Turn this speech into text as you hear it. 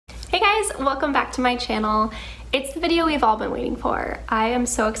guys, welcome back to my channel. It's the video we've all been waiting for. I am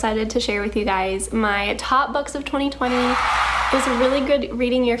so excited to share with you guys my top books of 2020. It was a really good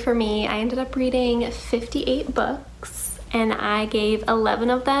reading year for me. I ended up reading 58 books and I gave 11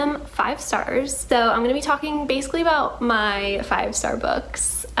 of them 5 stars. So I'm going to be talking basically about my 5-star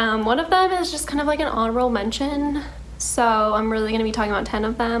books. One of them is just kind of like an honorable mention. So I'm really going to be talking about 10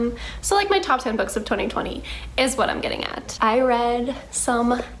 of them. So like my top 10 books of 2020 is what I'm getting at. I read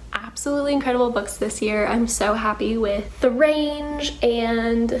some absolutely incredible books this year. I'm so happy with the range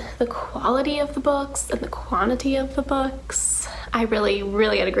and the quality of the books and the quantity of the books. I really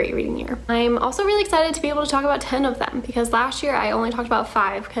had a great reading year. I'm also really excited to be able to talk about 10 of them because last year I only talked about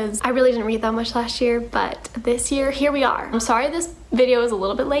 5 because I really didn't read that much last year, but this year, here we are. I'm sorry this video is a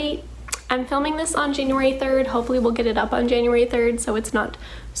little bit late. I'm filming this on January 3rd. Hopefully we'll get it up on January 3rd so it's not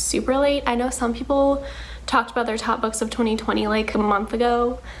super late. I know some people talked about their top books of 2020 like a month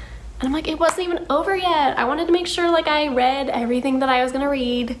ago. And I'm like, it wasn't even over yet. I wanted to make sure like I read everything that I was gonna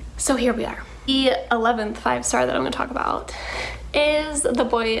read. So here we are. The 11th 5-star that I'm gonna talk about is The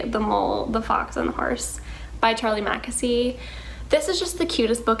Boy, the Mole, the Fox, and the Horse by Charlie Mackesy. This is just the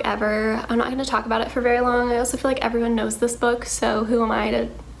cutest book ever. I'm not gonna talk about it for very long. I also feel like everyone knows this book, so who am I to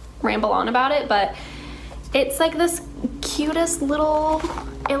ramble on about it? But it's like this cutest little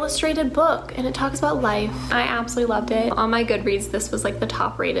illustrated book and it talks about life. I absolutely loved it. On my Goodreads, this was like the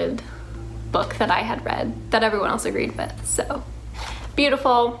top rated book that I had read that everyone else agreed with. So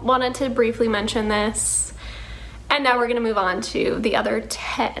beautiful. Wanted to briefly mention this. And now we're gonna move on to the other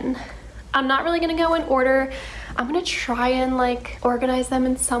 10. I'm not really gonna go in order. I'm gonna try and like organize them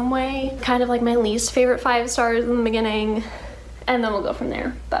in some way. Kind of like my least favorite 5 stars in the beginning, and then we'll go from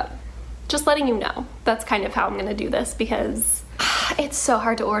there. But just letting you know, that's kind of how I'm gonna do this because it's so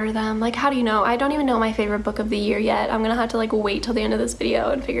hard to order them. Like, how do you know? I don't even know my favorite book of the year yet. I'm gonna have to like wait till the end of this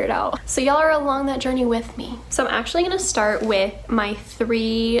video and figure it out. So y'all are along that journey with me. So I'm actually gonna start with my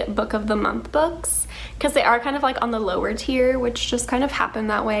 3 book of the month books because they are kind of like on the lower tier, which just kind of happened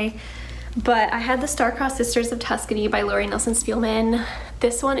that way. But I had The Star-Crossed Sisters of Tuscany by Laurie Nelson Spielman.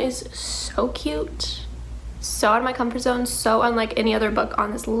 This one is so cute, so out of my comfort zone, so unlike any other book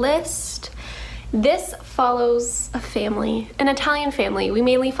on this list. This follows a family, an Italian family. We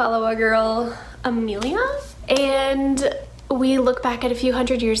mainly follow a girl, Amelia, and we look back at a few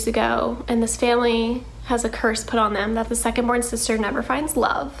hundred years ago, and this family has a curse put on them that the second-born sister never finds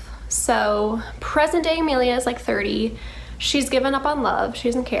love. So present-day Amelia is like 30. She's given up on love, she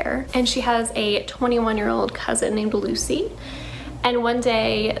doesn't care, and she has a 21-year-old cousin named Lucy. And one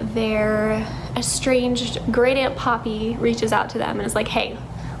day their estranged great aunt Poppy reaches out to them and is like, hey,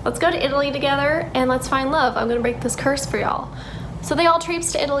 let's go to Italy together and let's find love. I'm gonna break this curse for y'all. So they all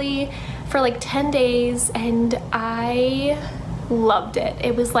traipse to Italy for like 10 days and I loved it.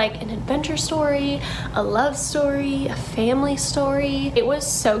 It was like an adventure story, a love story, a family story. It was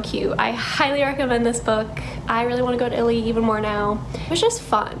so cute. I highly recommend this book. I really want to go to Italy even more now. It was just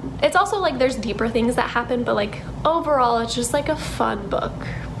fun. It's also like there's deeper things that happen, but like overall it's just like a fun book.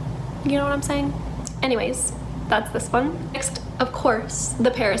 You know what I'm saying? Anyways, that's this one. Next, of course,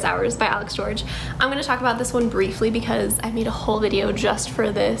 The Paris Hours by Alex George. I'm going to talk about this one briefly because I made a whole video just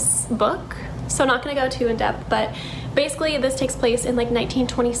for this book. So not going to go too in depth, but basically this takes place in like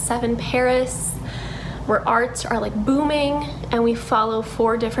 1927 Paris, where arts are like booming, and we follow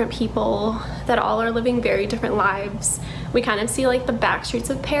 4 different people that all are living very different lives. We kind of see like the back streets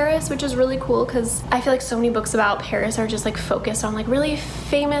of Paris, which is really cool because I feel like so many books about Paris are just like focused on like really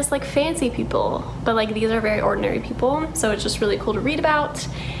famous like fancy people, but like these are very ordinary people, so it's just really cool to read about.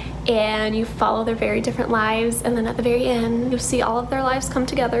 And you follow their very different lives, and then at the very end you see all of their lives come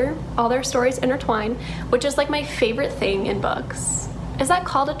together, all their stories intertwine, which is like my favorite thing in books. Is that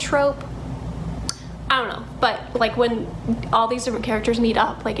called a trope? I don't know, but like when all these different characters meet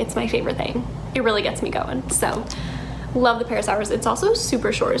up, like it's my favorite thing. It really gets me going. So love The Paris Hours. It's also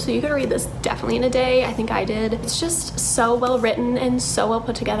super short, so you could read this definitely in a day. I think I did. It's just so well written and so well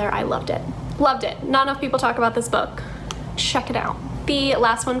put together. I loved it. Loved it. Not enough people talk about this book. Check it out. The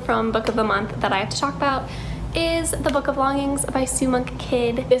last one from Book of the Month that I have to talk about is The Book of Longings by Sue Monk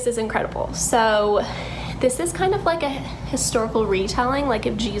Kidd. This is incredible. So this is kind of like a historical retelling, like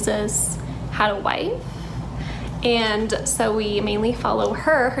if Jesus had a wife. And so we mainly follow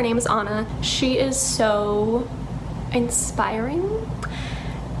her. Her name is Anna. She is so inspiring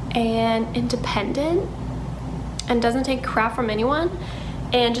and independent and doesn't take crap from anyone.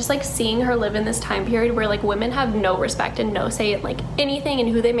 And just like seeing her live in this time period where like women have no respect and no say in like anything and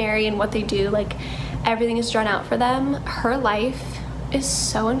who they marry and what they do, like everything is drawn out for them. Her life is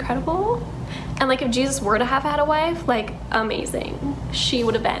so incredible And like if Jesus were to have had a wife, like amazing. She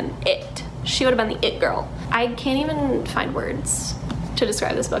would have been it. She would have been the it girl. I can't even find words to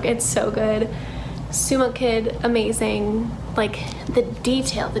describe this book. It's so good. Sumo Kid, amazing. Like the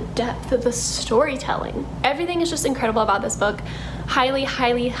detail, the depth of the storytelling. Everything is just incredible about this book. Highly,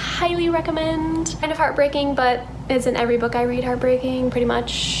 highly, highly recommend. Kind of heartbreaking, but isn't every book I read heartbreaking? Pretty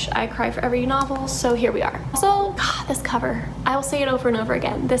much. I cry for every novel, so here we are. Also, God, this cover. I will say it over and over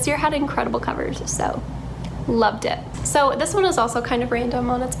again. This year had incredible covers, so loved it. So this one is also kind of random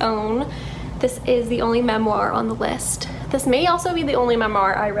on its own. This is the only memoir on the list. This may also be the only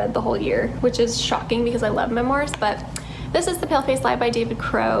memoir I read the whole year, which is shocking because I love memoirs, but this is The Pale-Faced Lie by David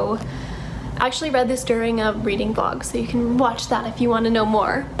Crow. I actually read this during a reading vlog, so you can watch that if you want to know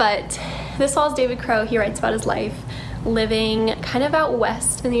more. But this follows David Crow. He writes about his life living kind of out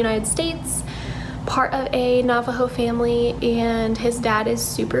west in the United States, part of a Navajo family, and his dad is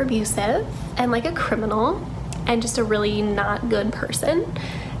super abusive and like a criminal and just a really not good person.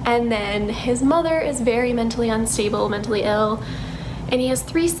 And then his mother is very mentally unstable, mentally ill, and he has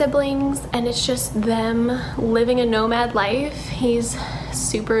 3 siblings, and it's just them living a nomad life. He's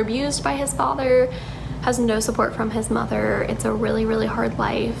super abused by his father, has no support from his mother. It's a really, really hard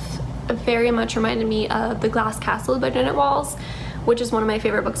life. It very much reminded me of The Glass Castle by Janet Walls, which is one of my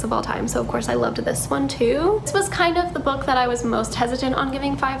favorite books of all time, so of course I loved this one too. This was kind of the book that I was most hesitant on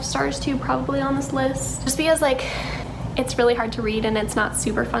giving 5 stars to, probably on this list, just because like it's really hard to read and it's not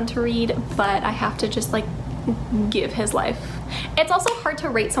super fun to read, but I have to just like give his life. It's also hard to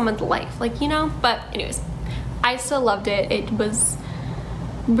rate someone's life, like, you know, but anyways, I still loved it. It was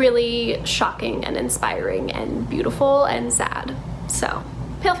really shocking and inspiring and beautiful and sad. So,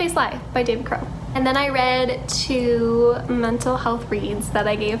 Pale-Faced Lie by David Crow. And then I read 2 mental health reads that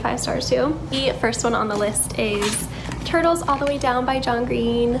I gave 5 stars to. The first one on the list is Turtles All the Way Down by John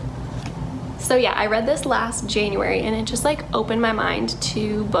Green. So yeah, I read this last January and it just like opened my mind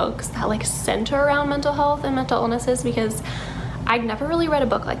to books that like center around mental health and mental illnesses, because I'd never really read a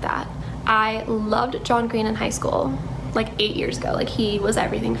book like that. I loved John Green in high school, like 8 years ago. Like he was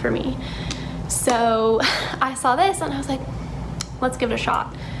everything for me. So I saw this and I was like, let's give it a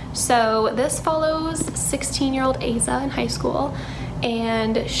shot. So this follows 16-year-old Aza in high school,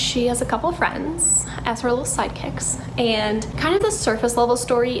 and she has a couple friends as her little sidekicks, and kind of the surface level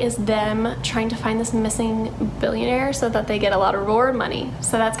story is them trying to find this missing billionaire so that they get a lot of reward money.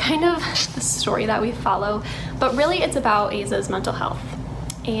 So that's kind of the story that we follow, but really it's about Aza's mental health.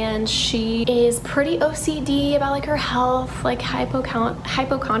 And she is pretty OCD about like her health, like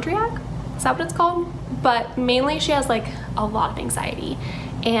hypochondriac, is that what it's called? But mainly she has like a lot of anxiety,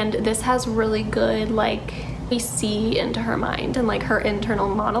 and this has really good, like, we see into her mind and like her internal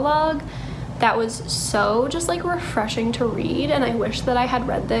monologue. That was so just like refreshing to read, and I wish that I had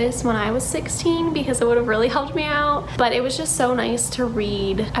read this when I was 16 because it would have really helped me out. But it was just so nice to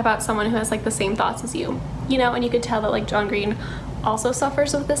read about someone who has like the same thoughts as you know, and you could tell that like John Green also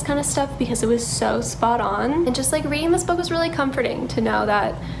suffers with this kind of stuff because it was so spot on. And just like reading this book was really comforting to know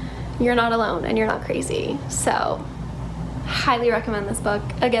that you're not alone and you're not crazy. So highly recommend this book.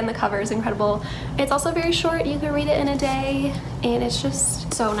 Again, the cover is incredible. It's also very short. You can read it in a day, and it's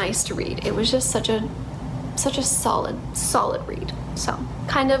just so nice to read. It was just such a solid read. So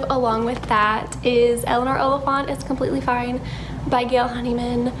kind of along with that is Eleanor, Oliphant Is Completely Fine by Gail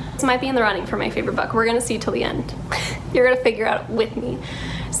Honeyman. This might be in the running for my favorite book. We're gonna see till the end. You're gonna figure out with me.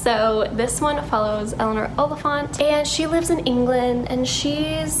 So this one follows Eleanor Oliphant, and she lives in England, and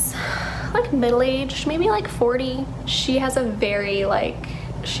she's like middle-aged, maybe like 40. She has a very like,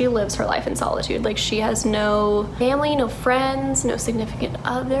 she lives her life in solitude. Like she has no family, no friends, no significant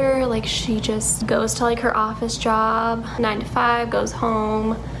other. Like she just goes to like her office job, 9 to 5, goes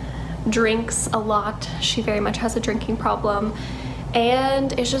home, drinks a lot. She very much has a drinking problem,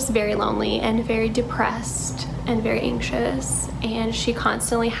 and is just very lonely and very depressed and very anxious. And she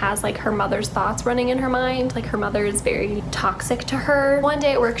constantly has like her mother's thoughts running in her mind. Like her mother is very toxic to her. One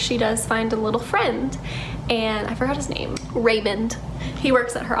day at work she does find a little friend, and I forgot his name, Raymond. He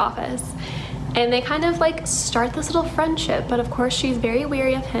works at her office, and they kind of like start this little friendship, but of course she's very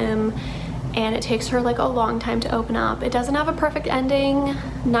weary of him, and it takes her like a long time to open up. It doesn't have a perfect ending,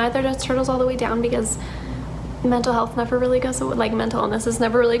 neither does Turtles All the Way Down, because mental health never really goes away, like mental illnesses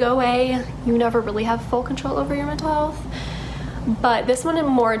never really go away. You never really have full control over your mental health. But this one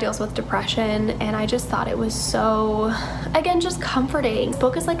more deals with depression, and I just thought it was so, again, just comforting. This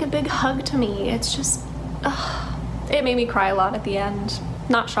book is like a big hug to me. It's just, it made me cry a lot at the end.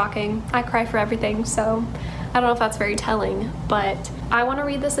 Not shocking. I cry for everything, so I don't know if that's very telling, but I want to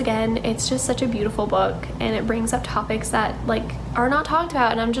read this again. It's just such a beautiful book, and it brings up topics that like are not talked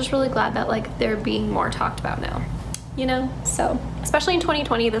about, and I'm just really glad that like they're being more talked about now, you know? So especially in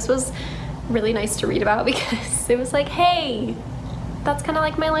 2020, this was really nice to read about because it was like, hey, that's kind of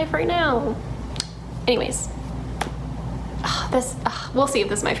like my life right now. Anyways, we'll see if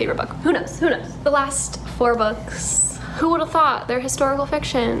this is my favorite book. Who knows? Who knows? The last 4 books, who would have thought they're historical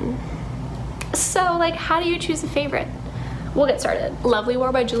fiction? So like, how do you choose a favorite? We'll get started. Lovely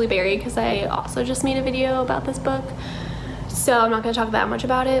War by Julie Berry, because I also just made a video about this book. So I'm not gonna talk that much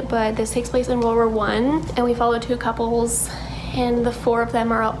about it, but this takes place in World War I, and we follow 2 couples, and the 4 of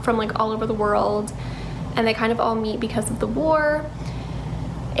them are from like all over the world, and they kind of all meet because of the war.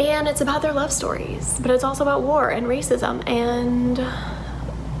 And it's about their love stories, but it's also about war and racism and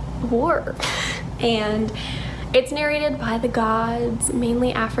war. And it's narrated by the gods,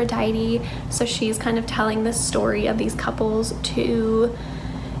 mainly Aphrodite. So she's kind of telling the story of these couples to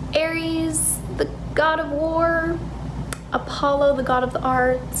Ares, the god of war, Apollo, the god of the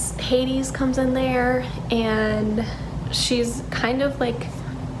arts, Hades comes in there, and she's kind of like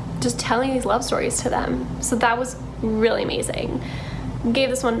just telling these love stories to them. So that was really amazing.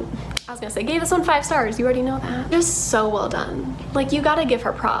 Gave this one 5 stars. You already know that. Just so well done. Like, you gotta give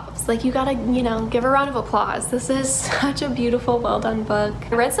her props. Like, you gotta, you know, give her a round of applause. This is such a beautiful, well done book.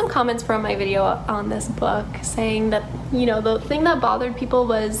 I read some comments from my video on this book saying that, you know, the thing that bothered people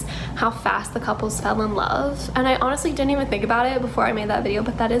was how fast the couples fell in love. And I honestly didn't even think about it before I made that video,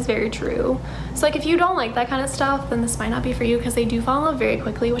 but that is very true. So like, if you don't like that kind of stuff, then this might not be for you, because they do fall in love very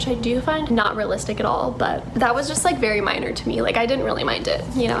quickly, which I do find not realistic at all. But that was just like very minor to me. Like, I didn't really mind it.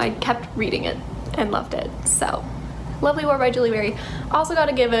 You know, I kept reading it and loved it. So Lovely War by Julie Berry. Also got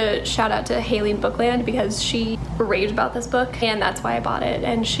to give a shout out to Haley in Bookland, because she raved about this book, and that's why I bought it,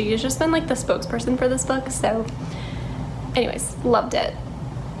 and she has just been like the spokesperson for this book. So anyways, loved it.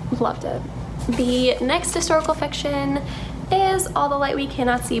 Loved it. The next historical fiction is All the Light We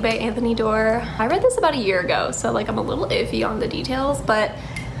Cannot See by Anthony Doerr. I read this about a year ago, so like I'm a little iffy on the details, but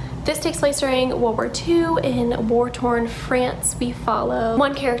this takes place during World War II in war-torn France. We follow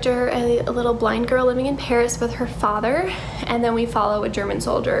one character, a little blind girl living in Paris with her father, and then we follow a German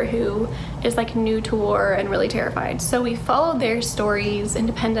soldier who is like new to war and really terrified. So we follow their stories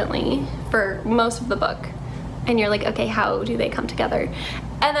independently for most of the book. And you're like, okay, how do they come together?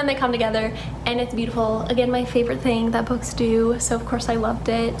 And then they come together, and it's beautiful. Again, my favorite thing that books do, so of course I loved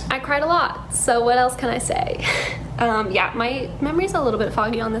it. I cried a lot, so what else can I say? Yeah, my memory's a little bit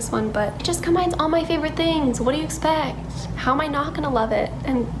foggy on this one, but it just combines all my favorite things. What do you expect? How am I not gonna love it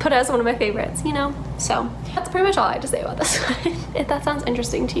and put it as one of my favorites, you know? So that's pretty much all I have to say about this one. If that sounds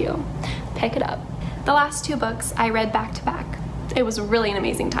interesting to you, pick it up. The last 2 books I read back to back. It was really an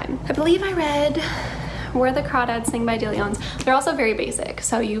amazing time. I believe I read Where the Crawdads Sing by DeLeon's. They're also very basic,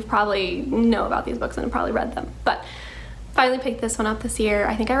 so you probably know about these books and have probably read them. But finally picked this one up this year.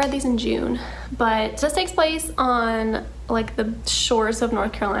 I think I read these in June. But this takes place on like the shores of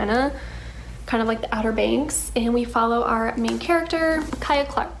North Carolina, kind of like the Outer Banks, and we follow our main character, Kaya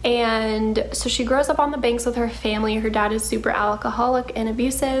Clark. And so she grows up on the banks with her family. Her dad is super alcoholic and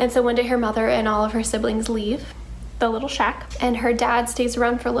abusive, and so one day her mother and all of her siblings leave the little shack, and her dad stays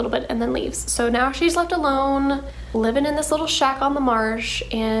around for a little bit and then leaves. So now she's left alone, living in this little shack on the marsh,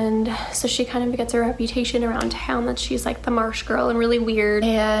 and so she kind of gets a reputation around town that she's like the marsh girl and really weird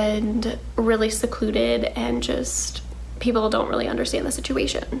and really secluded, and just people don't really understand the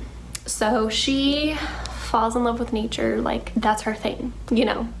situation. So she falls in love with nature, like that's her thing, you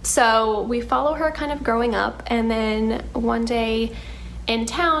know? So we follow her kind of growing up, and then one day in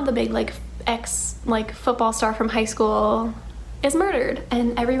town, the big like ex football star from high school is murdered,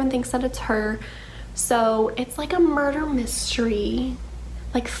 and everyone thinks that it's her. So it's like a murder mystery,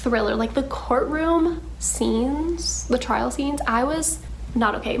 like thriller, like the courtroom scenes, the trial scenes. I was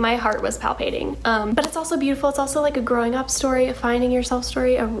not okay. My heart was palpitating. But it's also beautiful. It's also like a growing up story, a finding yourself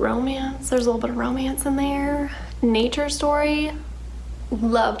story, a romance. There's a little bit of romance in there. Nature story.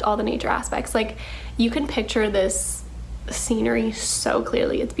 Loved all the nature aspects. Like, you can picture this scenery so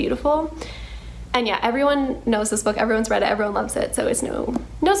clearly. It's beautiful. And yeah, everyone knows this book, everyone's read it, everyone loves it, so it's no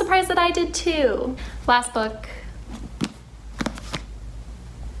surprise that I did too. Last book,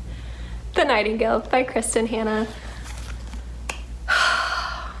 The Nightingale by Kristen Hanna.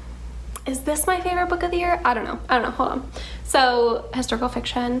 Is this my favorite book of the year? I don't know, hold on. So, historical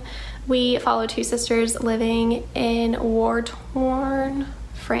fiction. We follow 2 sisters living in war-torn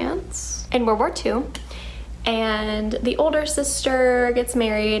France in World War II. And the older sister gets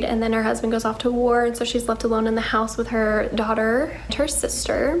married, and then her husband goes off to war, and so she's left alone in the house with her daughter and her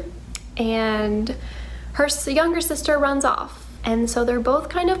sister. And her younger sister runs off. And so they're both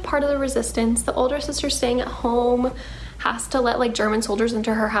kind of part of the resistance. The older sister staying at home has to let like German soldiers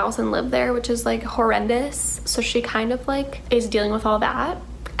into her house and live there, which is like horrendous. So she kind of like is dealing with all that.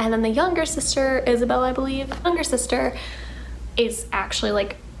 And then the younger sister, Isabel, I believe, younger sister is actually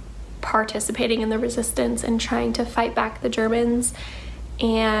like participating in the resistance and trying to fight back the Germans.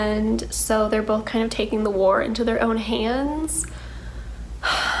 And so they're both kind of taking the war into their own hands.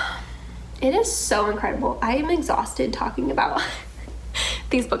 It is so incredible. I am exhausted talking about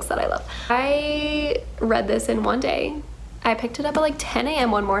these books that I love. I read this in one day. I picked it up at like 10 a.m.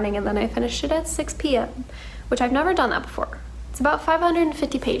 one morning and then I finished it at 6 p.m., which I've never done that before. It's about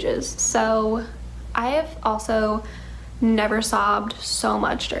 550 pages. So I have also never sobbed so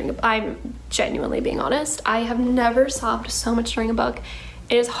much during I'm genuinely being honest. I have never sobbed so much during a book.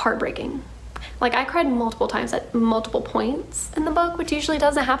 It is heartbreaking. Like, I cried multiple times at multiple points in the book, which usually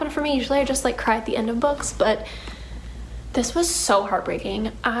doesn't happen for me. Usually I just like cry at the end of books, but this was so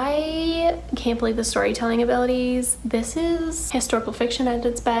heartbreaking. I can't believe the storytelling abilities. This is historical fiction at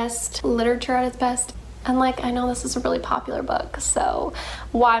its best, literature at its best. And like, I know this is a really popular book, so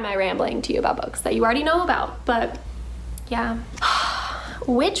why am I rambling to you about books that you already know about? But yeah.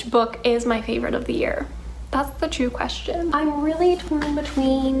 Which book is my favorite of the year? That's the true question. I'm really torn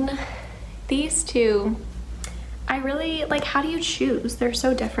between these two. I really, like, how do you choose? They're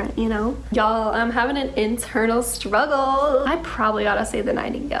so different, you know? Y'all, I'm having an internal struggle. I probably ought to say The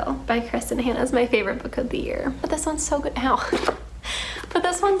Nightingale by Kristen Hanna is my favorite book of the year. But this one's so good. Ow. But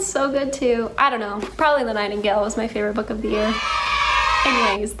this one's so good too. I don't know. Probably The Nightingale was my favorite book of the year.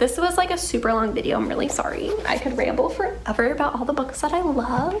 Anyways, this was like a super long video. I'm really sorry. I could ramble forever about all the books that I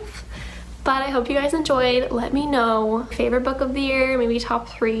love. But I hope you guys enjoyed. Let me know. Favorite book of the year, maybe top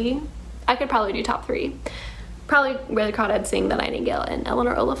 3. I could probably do top 3. Probably really Crawdads seeing The Nightingale and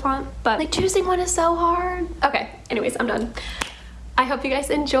Eleanor Oliphant, but like choosing one is so hard. Okay, anyways, I'm done. I hope you guys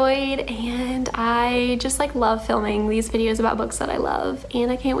enjoyed, and I just like love filming these videos about books that I love,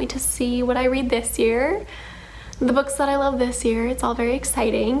 and I can't wait to see what I read this year. The books that I love this year, it's all very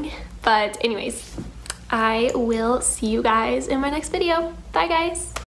exciting. But anyways, I will see you guys in my next video. Bye guys.